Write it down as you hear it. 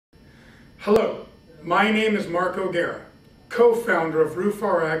Hello, my name is Marco Guerra, co-founder of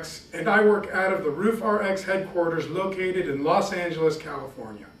RoofRx, and I work out of the RoofRx headquarters located in Los Angeles,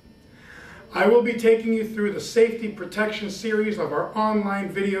 California. I will be taking you through the safety protection series of our online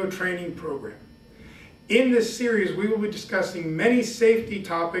video training program. In this series, we will be discussing many safety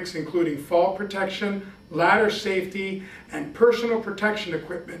topics including fall protection, ladder safety, and personal protection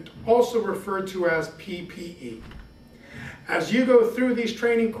equipment, also referred to as PPE. As you go through these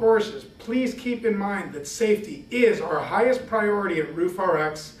training courses, please keep in mind that safety is our highest priority at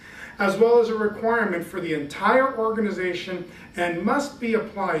RoofRx, as well as a requirement for the entire organization and must be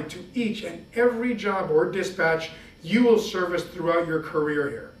applied to each and every job or dispatch you will service throughout your career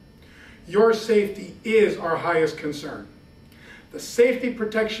here. Your safety is our highest concern. The Safety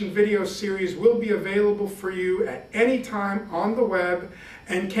Protection video series will be available for you at any time on the web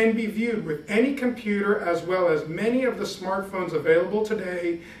and can be viewed with any computer as well as many of the smartphones available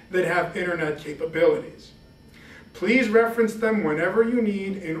today that have internet capabilities. Please reference them whenever you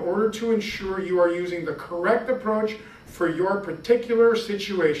need in order to ensure you are using the correct approach for your particular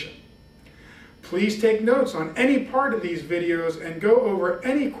situation. Please take notes on any part of these videos and go over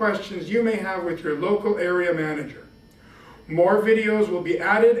any questions you may have with your local area manager. More videos will be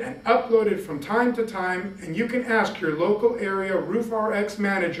added and uploaded from time to time, and you can ask your local area RoofRx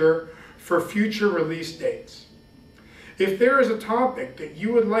manager for future release dates. If there is a topic that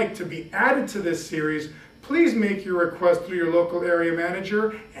you would like to be added to this series, please make your request through your local area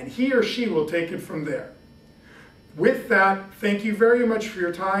manager, and he or she will take it from there. With that, thank you very much for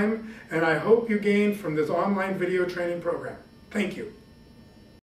your time, and I hope you gain from this online video training program. Thank you.